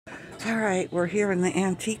Alright, we're here in the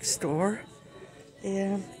antique store,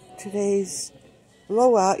 and today's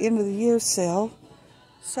blowout end of the year sale.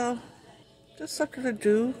 So, just something to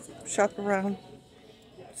do, shop around,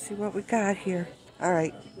 see what we got here.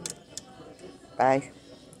 Alright, bye.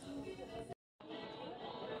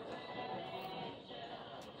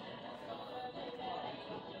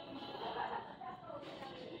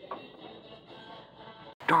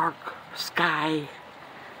 Dark sky,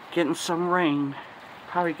 getting some rain.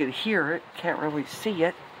 Probably could hear it, can't really see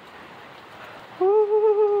it.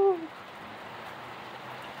 Woo!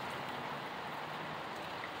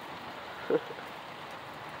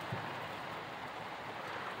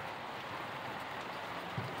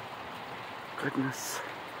 Goodness.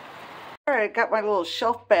 Alright, got my little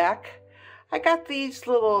shelf back. I got these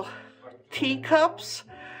little teacups.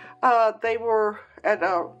 They were at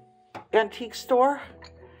an antique store,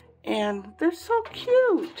 and they're so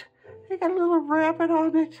cute. They got a little rabbit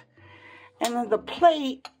on it, and then the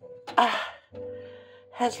plate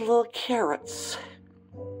has little carrots.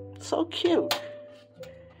 So cute.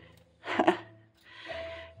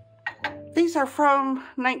 These are from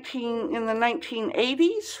in the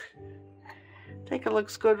 1980s. I think it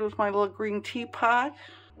looks good with my little green teapot,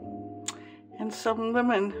 and some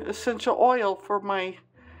lemon essential oil for my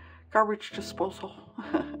garbage disposal.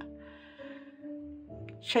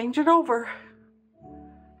 Change it over.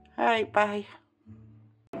 Alright, bye.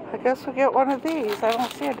 I guess we'll get one of these. I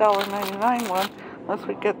don't see a $1.99 one, unless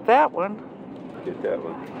we get that one. Get that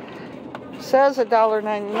one. It says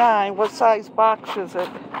 $1.99. What size box is it?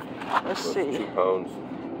 Let's see. 2 pounds.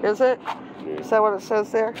 Is it? Yeah. Is that what it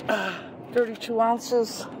says there? 32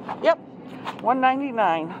 ounces. Yep,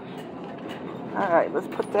 $1.99. Alright, let's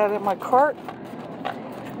put that in my cart.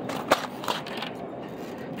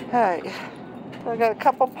 Alright, I got a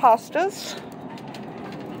couple pastas.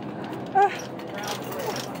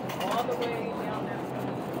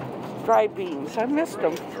 Dried beans. I missed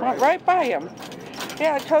them. Went right by them.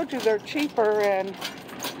 Yeah, I told you they're cheaper, and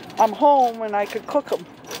I'm home and I could cook them.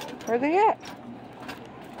 Where are they at?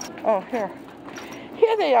 Oh, here.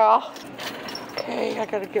 Here they are. Okay, I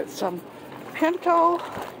gotta get some pinto.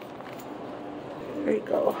 There you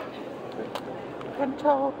go.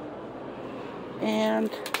 Pinto.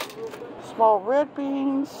 And small red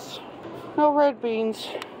beans. No red beans.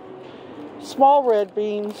 Small red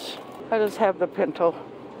beans. I just have the pinto.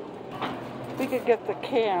 We could get the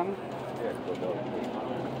can.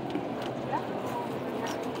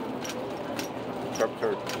 Sharp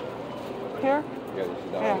turn. Here? Yeah, this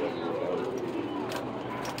is Yeah. down.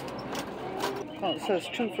 Oh, it says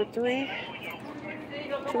 2 for $3.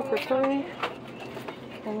 2 for $3.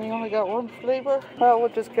 And we only got one flavor. Well, we'll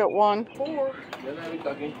just get one.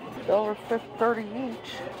 $1.30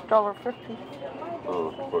 each. $1.50.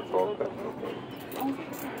 Oh, for 12 packs.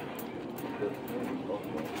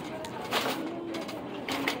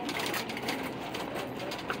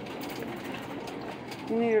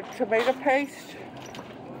 You need a tomato paste.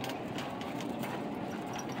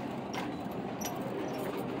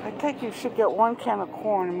 I think you should get 1 can of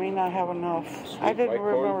corn. I may not have enough. I didn't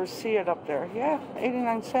remember see it up there. Yeah,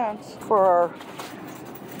 89 cents for our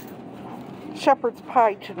shepherd's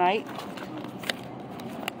pie tonight.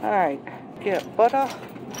 All right, get butter.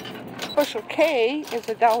 Special K is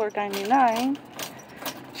 $1.99.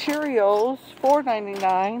 Cheerios,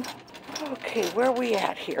 $4.99. Okay, where are we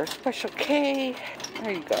at here? Special K.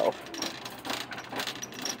 There you go.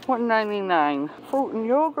 $1.99. Fruit and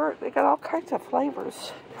yogurt. They got all kinds of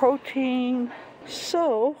flavors. Protein.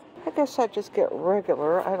 So, I guess I just get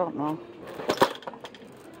regular. I don't know.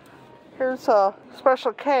 Here's a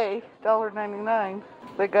Special K, $1.99.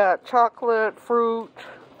 They got chocolate, fruit,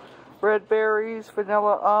 red berries,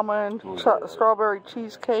 vanilla almond, strawberry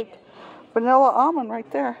cheesecake. Vanilla almond right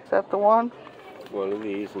there. Is that the one? One of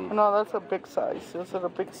these. And No, that's a big size. Is it a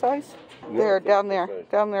big size? No, There, it's down a there. big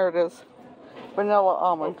size. Down there it is. Vanilla oh,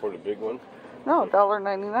 almond. for the big one? No,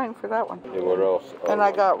 $1.99 for that one. And what else? And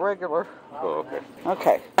I got regular. Oh, okay.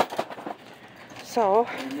 Okay. So.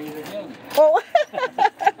 Oh,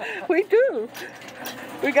 we do.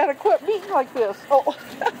 We gotta quit meeting like this. Oh.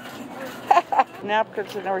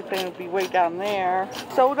 Napkins and everything will be way down there.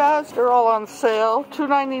 Sodas, they're all on sale.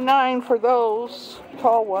 $2.99 for those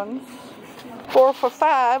tall ones. 4 for $5.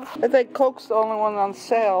 I think Coke's the only one on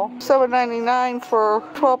sale. $7.99 for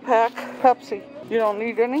 12-pack Pepsi. You don't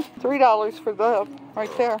need any? $3 for them,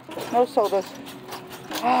 right there. No sodas.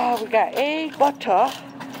 Ah, we got egg, butter.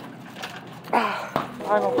 Ah,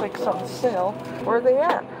 I don't think it's on sale. Where are they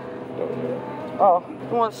at? Oh,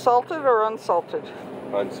 you want salted or unsalted?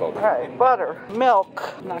 Unsalted. All right, butter,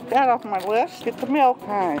 milk. Knock that off my list. Get the milk.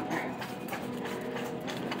 All right.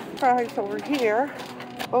 fries over here.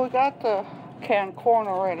 Oh, we got the canned corn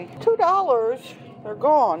already. $2. They're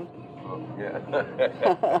gone. Yeah.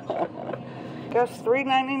 Guess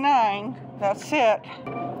 $3.99. That's it.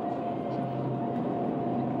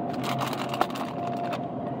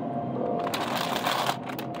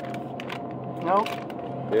 Nope.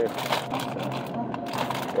 Yeah.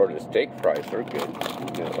 Or the steak fries are good.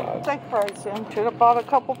 Steak fries in. Should have bought a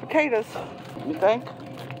couple potatoes. You think?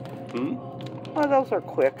 Hmm? Well, those are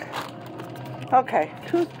quick. Okay,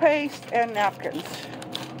 toothpaste and napkins.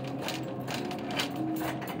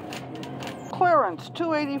 Clearance,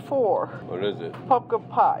 $2.84. What is it? Pumpkin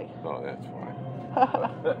pie. Oh, that's fine.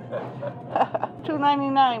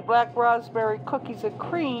 $2.99 black raspberry cookies and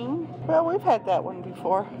cream. Well, we've had that one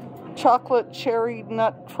before. Chocolate cherry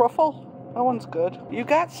nut truffle. That one's good. You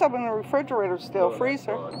got some in the refrigerator still,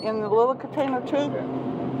 freezer. In the little container too?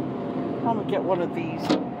 I'm gonna get one of these.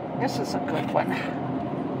 This is a good one.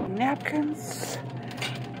 Napkins.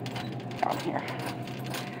 Down here.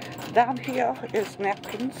 Down here is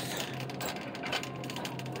napkins.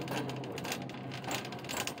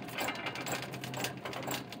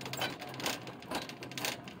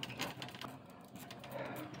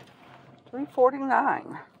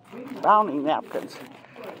 $3.49. Bounty napkins.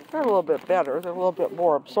 They're a little bit better. They're a little bit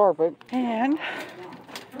more absorbent. And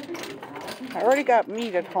I already got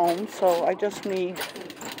meat at home, so I just need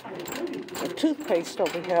the toothpaste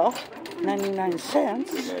over here. 99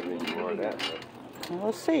 cents. Well,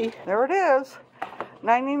 let's see. There it is.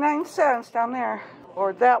 99 cents down there.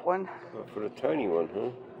 Or that one. Oh, for the tiny one, huh?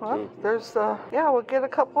 Well, there's yeah, we'll get a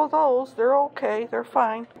couple of those. They're okay. They're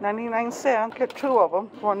fine. 99 cents. Get two of them.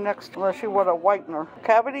 One next, unless you want a whitener.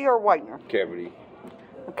 Cavity or whitener? Cavity.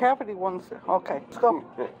 The cavity one's, okay. Let's go.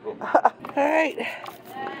 All right.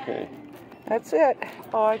 Okay. That's it.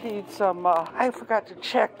 Oh, I need some, I forgot to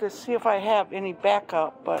check to see if I have any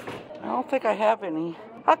backup, but I don't think I have any.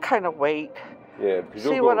 I'll kind of wait. Yeah,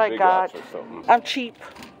 see what I got. I'm cheap.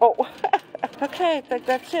 Oh, okay, I think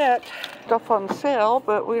that's it. Stuff on sale,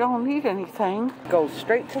 but we don't need anything. Go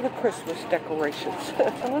straight to the Christmas decorations.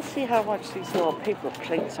 So let's see how much these little paper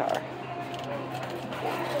plates are.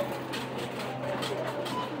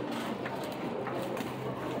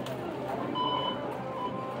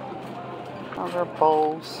 Oh, they're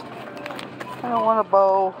bows. I don't want a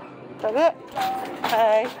bow. Is that it?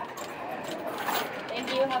 Hey.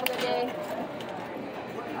 Thank you. Have a good day.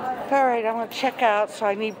 All right, I'm going to check out, so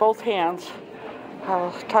I need both hands.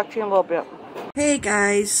 I'll talk to you in a little bit. Hey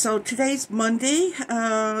guys, so today's Monday,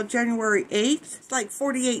 January 8th. It's like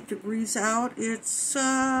 48 degrees out. It's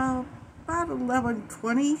about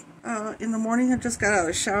 11:20 in the morning. I just got out of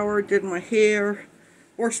the shower, did my hair,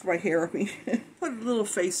 washed my hair, I mean, put a little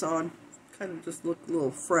face on. Kind of just look a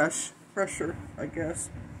little fresher, I guess.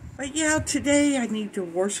 But yeah, today I need to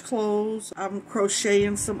wash clothes. I'm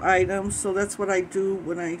crocheting some items, so that's what I do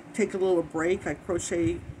when I take a little break. I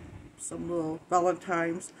crochet some little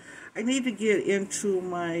Valentines. I need to get into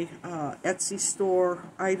my Etsy store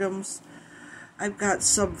items. I've got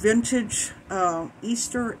some vintage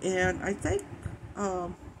Easter, and I think I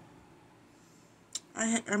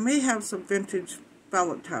may have some vintage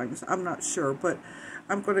Valentines. I'm not sure, but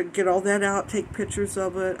I'm going to get all that out, take pictures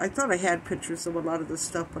of it. I thought I had pictures of a lot of this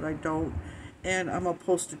stuff, but I don't. And I'm going to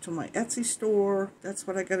post it to my Etsy store. That's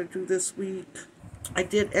what I got to do this week. I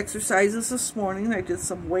did exercises this morning. I did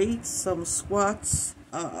some weights, some squats,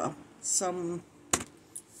 some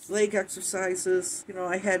leg exercises. You know,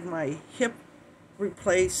 I had my hip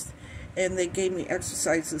replaced, and they gave me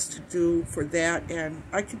exercises to do for that, and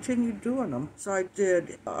I continued doing them. So I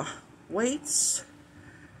did weights.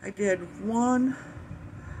 I did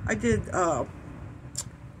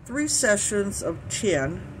 3 sessions of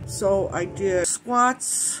 10. So I did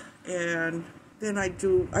squats, and then I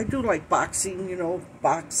do like boxing, you know,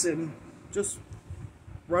 box and just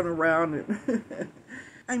run around. And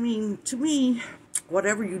I mean, to me,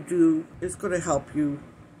 whatever you do is going to help you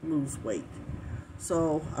lose weight.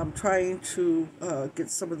 So I'm trying to get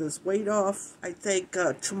some of this weight off. I think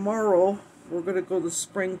tomorrow we're going to go to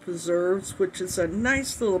Spring Preserves, which is a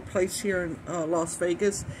nice little place here in Las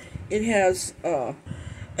Vegas. It has,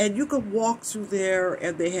 and you can walk through there,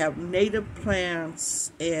 and they have native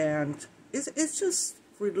plants, and it's just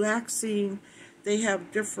relaxing. They have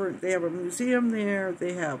a museum there,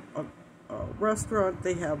 they have a restaurant,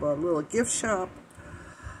 they have a little gift shop,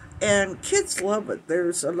 and kids love it.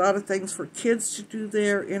 There's a lot of things for kids to do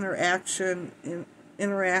there, interact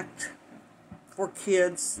for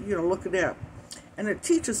kids, you know, looking at, and it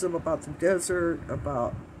teaches them about the desert,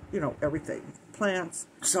 about, you know, everything, plants.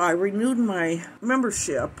 So I renewed my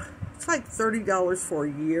membership It's like $30 for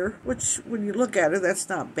a year, which when you look at it, that's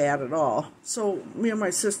not bad at all. So me and my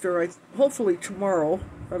sister, hopefully tomorrow,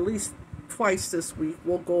 or at least twice this week,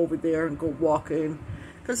 we'll go over there and go walking.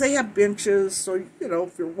 Because they have benches, so, you know,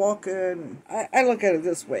 if you're walking, I look at it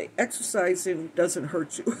this way. Exercising doesn't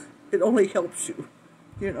hurt you. It only helps you,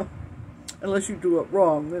 you know. Unless you do it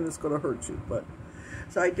wrong, then it's going to hurt you. But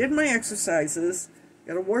so I did my exercises,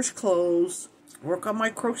 got to wash clothes, work on my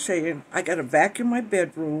crocheting. I got to vacuum my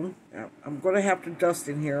bedroom. I'm going to have to dust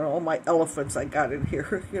in here. All my elephants I got in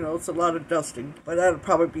here. You know, it's a lot of dusting. But that'll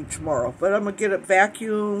probably be tomorrow. But I'm going to get it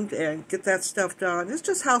vacuumed and get that stuff done. It's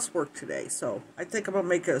just housework today. So I think I'm going to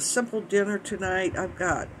make a simple dinner tonight. I've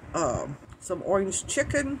got some orange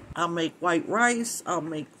chicken. I'll make white rice.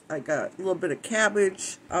 I got a little bit of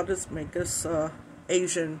cabbage. I'll just make this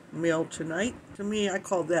Asian meal tonight. To me, I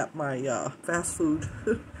call that my fast food.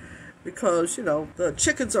 Because, you know, the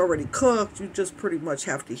chicken's already cooked. You just pretty much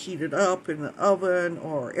have to heat it up in the oven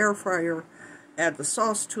or air fryer. Add the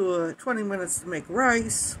sauce to it. 20 minutes to make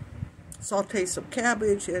rice. Saute some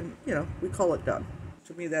cabbage. And, you know, we call it done.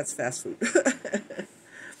 To me, that's fast food.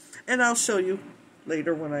 And I'll show you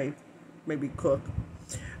later when I maybe cook.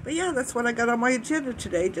 But yeah, that's what I got on my agenda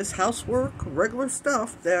today. Just housework, regular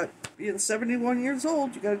stuff. That being 71 years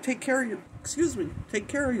old, you got to take care of take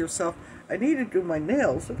care of yourself. I need to do my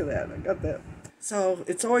nails. Look at that. I got that. So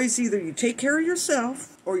it's always either you take care of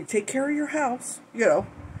yourself or you take care of your house. You know,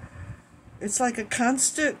 it's like a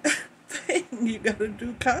constant thing you got to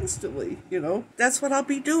do constantly, you know. That's what I'll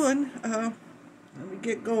be doing. Let me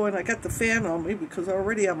get going. I got the fan on me because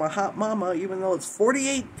already I'm a hot mama, even though it's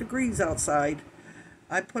 48 degrees outside.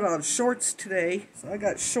 I put on shorts today, so I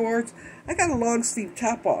got shorts. I got a long sleeve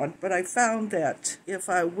top on, but I found that if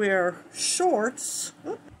I wear shorts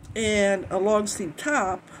and a long sleeve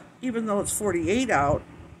top, even though it's 48 out,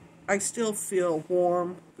 I still feel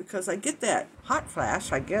warm because I get that hot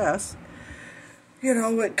flash, I guess. You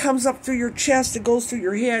know, it comes up through your chest, it goes through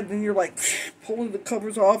your head, and you're like pulling the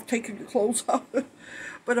covers off, taking your clothes off.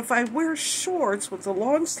 But if I wear shorts with a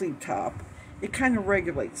long sleeve top, it kind of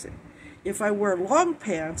regulates it. If I wear long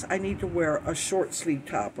pants, I need to wear a short sleeve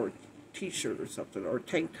top or t-shirt or something, or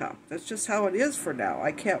tank top. That's just how it is for now.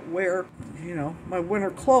 I can't wear, you know, my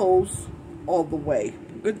winter clothes all the way.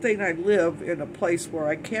 Good thing I live in a place where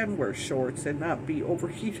I can wear shorts and not be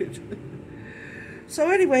overheated.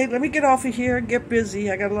 So anyway, let me get off of here and get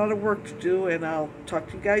busy. I got a lot of work to do, and I'll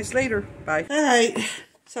talk to you guys later. Bye. All right,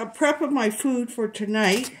 so I'm prepping my food for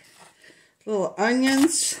tonight. Little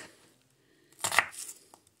onions.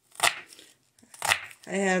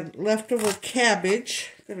 I had leftover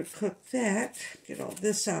cabbage. I'm going to cook that. Get all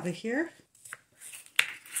this out of here.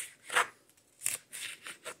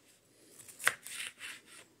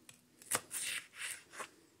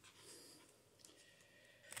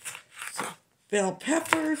 Some bell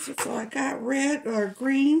peppers. That's all I got. Red or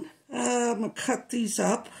green. I'm going to cut these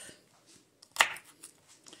up. I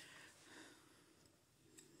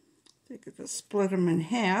think I'm going to split them in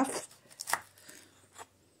half.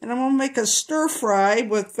 And I'm going to make a stir fry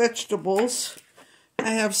with vegetables. I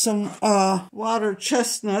have some water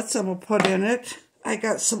chestnuts I'm going to put in it. I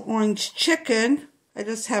got some orange chicken. I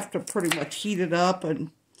just have to pretty much heat it up and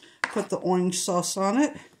put the orange sauce on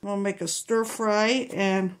it. I'm going to make a stir fry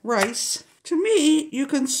and rice. To me, you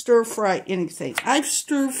can stir fry anything. I've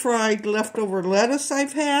stir fried leftover lettuce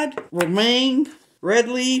I've had, romaine, red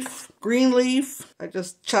leaf, green leaf. I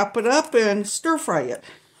just chop it up and stir fry it.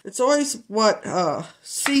 It's always what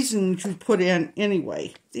seasons you put in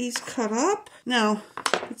anyway. These cut up. Now,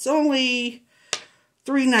 it's only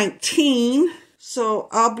 $3.19, so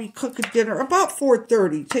I'll be cooking dinner about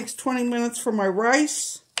 4:30. Takes 20 minutes for my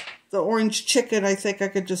rice. The orange chicken, I think I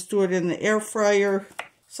could just do it in the air fryer.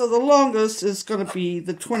 So the longest is going to be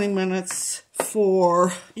the 20 minutes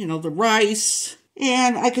for, you know, the rice.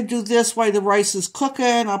 And I could do this while the rice is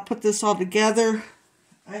cooking. I'll put this all together.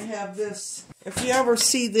 I have this, if you ever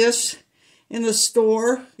see this in the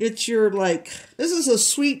store, it's your this is a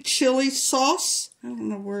sweet chili sauce. I don't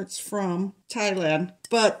know where it's from, Thailand.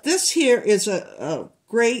 But this here is a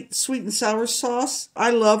great sweet and sour sauce.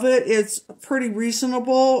 I love it. It's pretty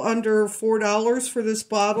reasonable, under $4 for this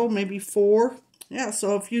bottle, maybe $4. Yeah,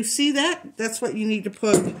 so if you see that, that's what you need to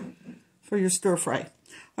put for your stir fry.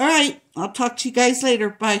 All right, I'll talk to you guys later.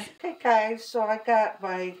 Bye. Okay, guys, so I got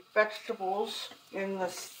my vegetables in the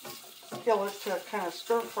skillet to kind of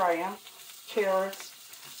stir fry them. Carrots,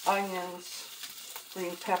 onions,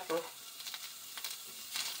 green pepper.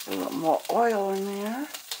 A little more oil in there.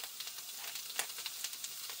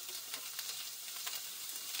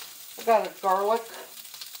 I got a garlic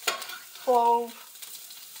clove.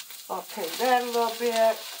 I'll take that a little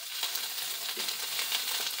bit.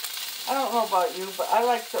 I don't know about you, but I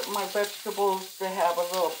like my vegetables to have a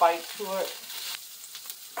little bite to it.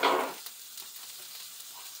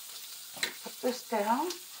 Put this down,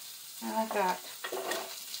 and I got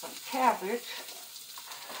some cabbage,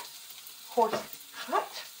 coarse cut.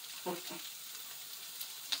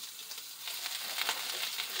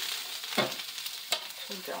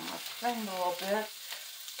 Turn down my flame a little bit.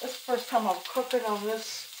 This is the first time I'm cooking on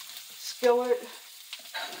this skillet.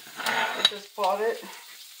 I just bought it.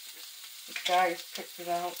 The guys picked it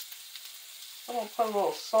out. I'm going to put a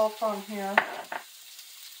little salt on here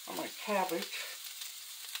on my cabbage.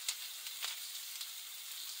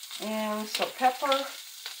 And some pepper.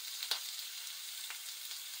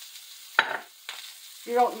 If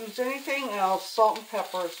you don't use anything else, salt and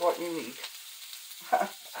pepper is what you need.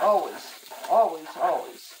 Always, always,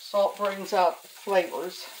 always. Salt brings out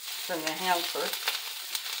flavors. It's an enhancer.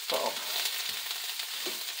 So,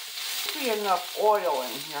 be enough oil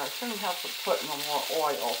in here. I shouldn't have to put no more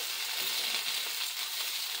oil.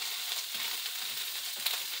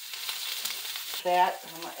 That,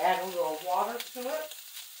 I'm going to add a little water to it.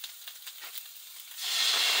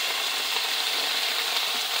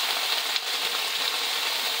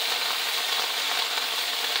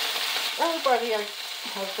 Everybody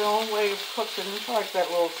has their own way of cooking. I like that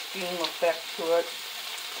little steam effect to it.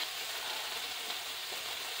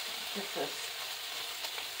 Get this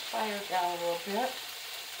fire down a little bit.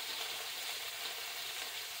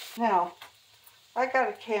 Now, I got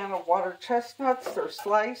a can of water chestnuts. They're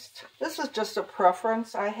sliced. This is just a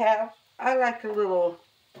preference I have. I like a little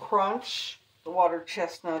crunch. The water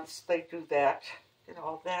chestnuts, they do that. Get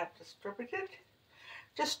all that distributed.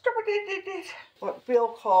 What Bill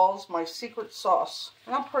calls my secret sauce.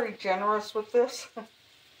 And I'm pretty generous with this.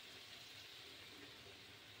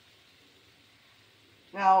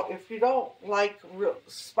 Now, if you don't like real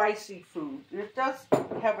spicy food, it does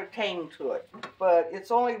have a tang to it, but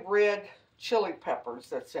it's only red chili peppers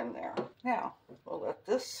that's in there. Now, we'll let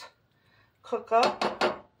this cook up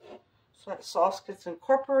so that sauce gets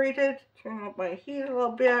incorporated. Turn up my heat a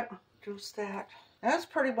little bit, juice that. And that's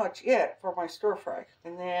pretty much it for my stir fry.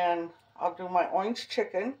 And then I'll do my orange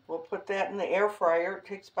chicken. We'll put that in the air fryer. It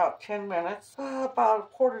takes about 10 minutes.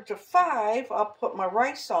 About 4:45, I'll put my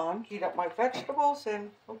rice on, heat up my vegetables,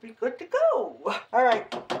 and we'll be good to go. All right,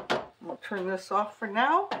 I'm gonna turn this off for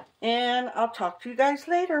now, and I'll talk to you guys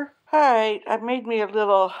later. All right, I made me a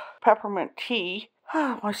little peppermint tea.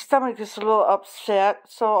 My stomach is a little upset,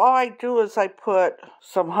 so all I do is I put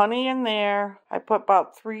some honey in there. I put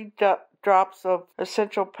about 3 drops of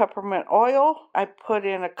essential peppermint oil. I put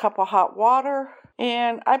in a cup of hot water,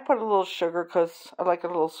 and I put a little sugar because I like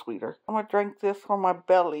it a little sweeter. I'm going to drink this for my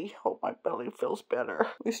belly. Hope my belly feels better.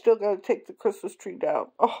 We still got to take the Christmas tree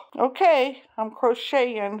down. Oh, okay, I'm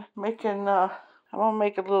crocheting, making, I'm going to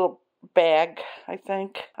make a little bag, I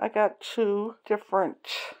think. I got 2 different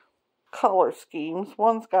color schemes.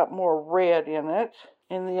 One's got more red in it,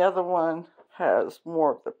 and the other one has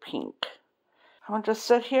more of the pink. I'm going to just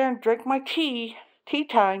sit here and drink my tea. Tea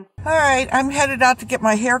time. Alright, I'm headed out to get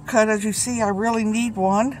my hair cut. As you see, I really need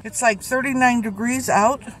one. It's like 39 degrees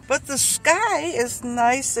out, but the sky is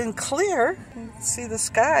nice and clear. You can see the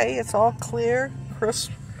sky. It's all clear,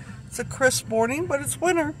 crisp. It's a crisp morning, but it's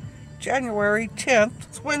winter. January 10th.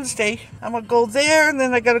 It's Wednesday. I'm going to go there, and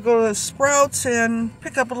then I got to go to Sprouts and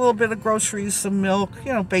pick up a little bit of groceries, some milk,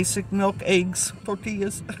 you know, basic milk, eggs,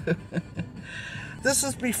 tortillas. This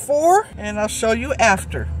is before, and I'll show you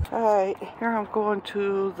after. Alright, here I'm going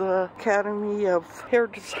to the Academy of Hair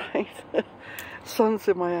Design. Sun's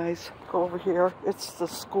in my eyes. Go over here. It's the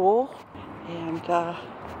school, and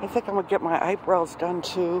I think I'm going to get my eyebrows done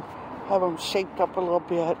too. Have them shaped up a little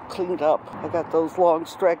bit, cleaned up. I got those long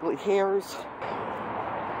straggly hairs.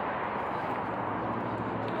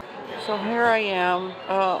 So here I am.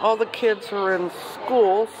 All the kids are in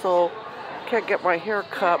school, so I can't get my hair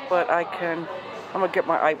cut, but I'm going to get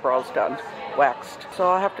my eyebrows done, waxed. So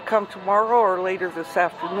I'll have to come tomorrow or later this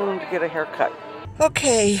afternoon to get a haircut.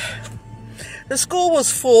 Okay, the school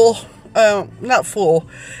was full. Not full.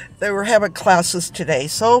 They were having classes today,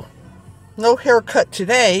 so no haircut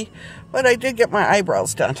today, but I did get my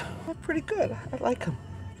eyebrows done. They're pretty good. I like them.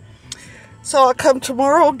 So I'll come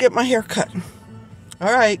tomorrow and get my hair cut.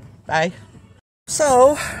 All right, bye.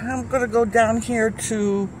 So I'm going to go down here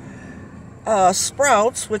to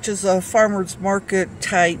Sprouts, which is a farmer's market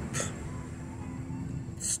type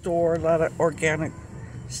store, a lot of organic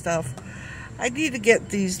stuff. I need to get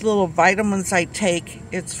these little vitamins I take.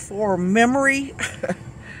 It's for memory.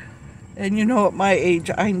 And you know, at my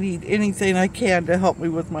age, I need anything I can to help me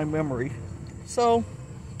with my memory. So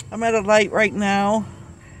I'm at a light right now,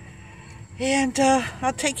 And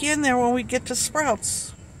I'll take you in there when we get to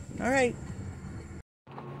Sprouts. All right.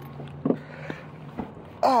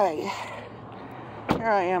 Alright. Here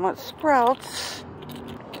I am at Sprouts.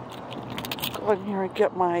 Go in here and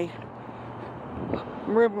get my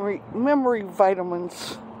memory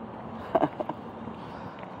vitamins.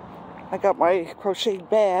 I got my crocheted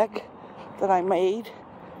bag that I made.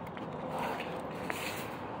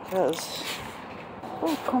 Because,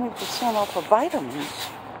 20% off of vitamins.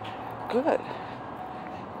 Good.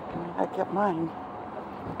 I get mine.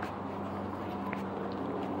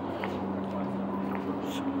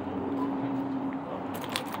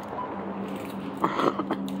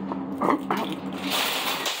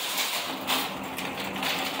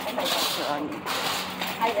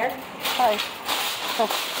 Hi there. Hi.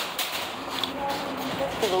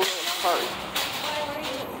 Get a little card.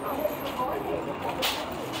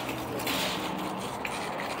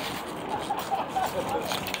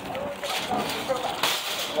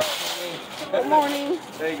 Good morning.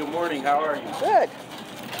 Hey, good morning. How are you? Good.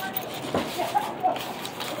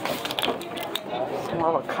 Some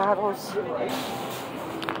avocados.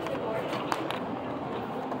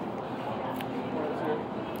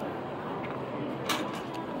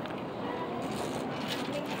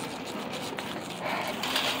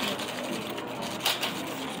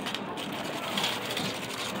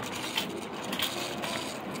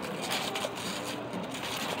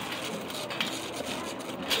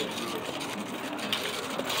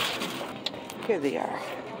 Here they are.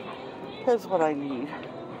 Here's what I need.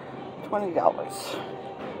 $20.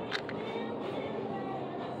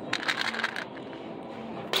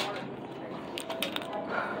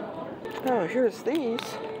 Oh, here's these.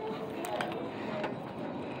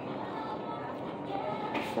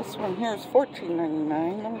 This one here is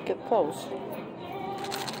 $14.99. Let me get those.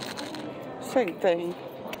 Same thing.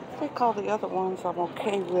 I think all the other ones I'm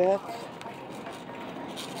okay with.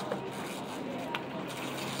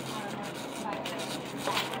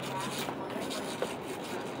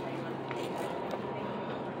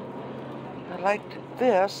 I liked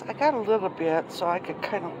this. I got a little bit, so I could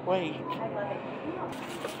kind of wait.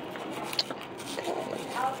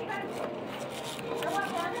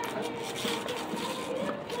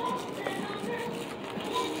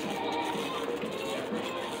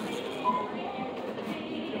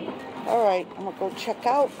 All right, I'm gonna go check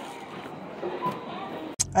out.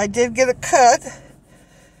 I did get a cut.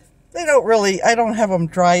 They don't really, I don't have them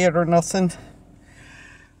dry it or nothing.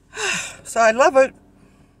 So I love it.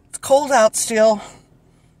 It's cold out still.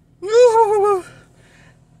 A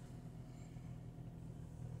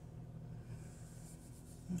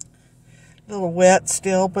little wet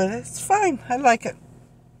still, but it's fine. I like it.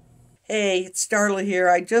 Hey, it's Darla here.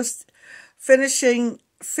 I just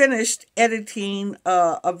finished editing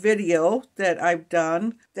a video that I've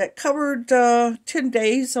done that covered 10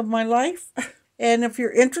 days of my life. And if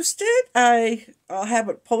you're interested, I'll have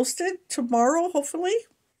it posted tomorrow, hopefully.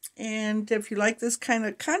 And if you like this kind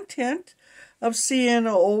of content of seeing an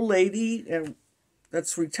old lady and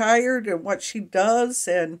that's retired and what she does,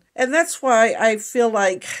 and that's why I feel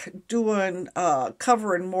like doing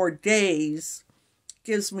covering more days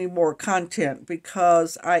gives me more content,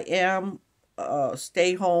 because I am a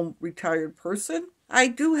stay-home retired person. I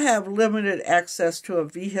do have limited access to a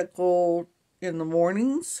vehicle in the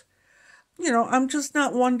mornings. You know, I'm just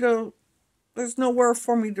not one to, there's nowhere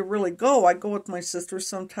for me to really go. I go with my sister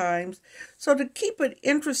sometimes. So to keep it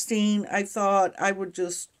interesting, I thought I would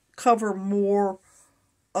just cover more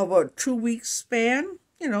of a 2-week span.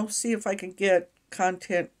 You know, see if I could get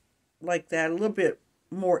content like that, a little bit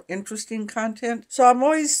more interesting content. So I'm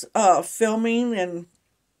always filming and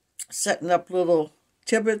setting up little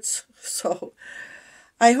tidbits. So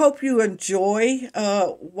I hope you enjoy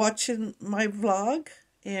watching my vlog,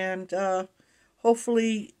 and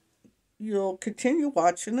hopefully you'll continue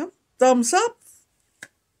watching them. Thumbs up,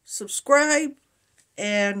 subscribe,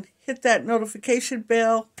 and hit that notification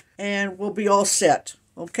bell, and we'll be all set.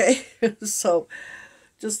 Okay? So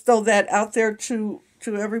just throw that out there to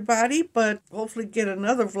everybody, but hopefully get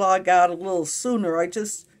another vlog out a little sooner. I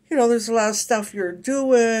just, you know, there's a lot of stuff you're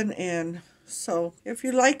doing, and so if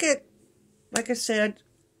you like it, like I said,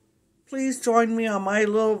 please join me on my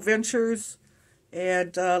little ventures,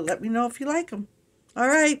 and let me know if you like them. All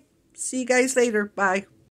right. See you guys later. Bye.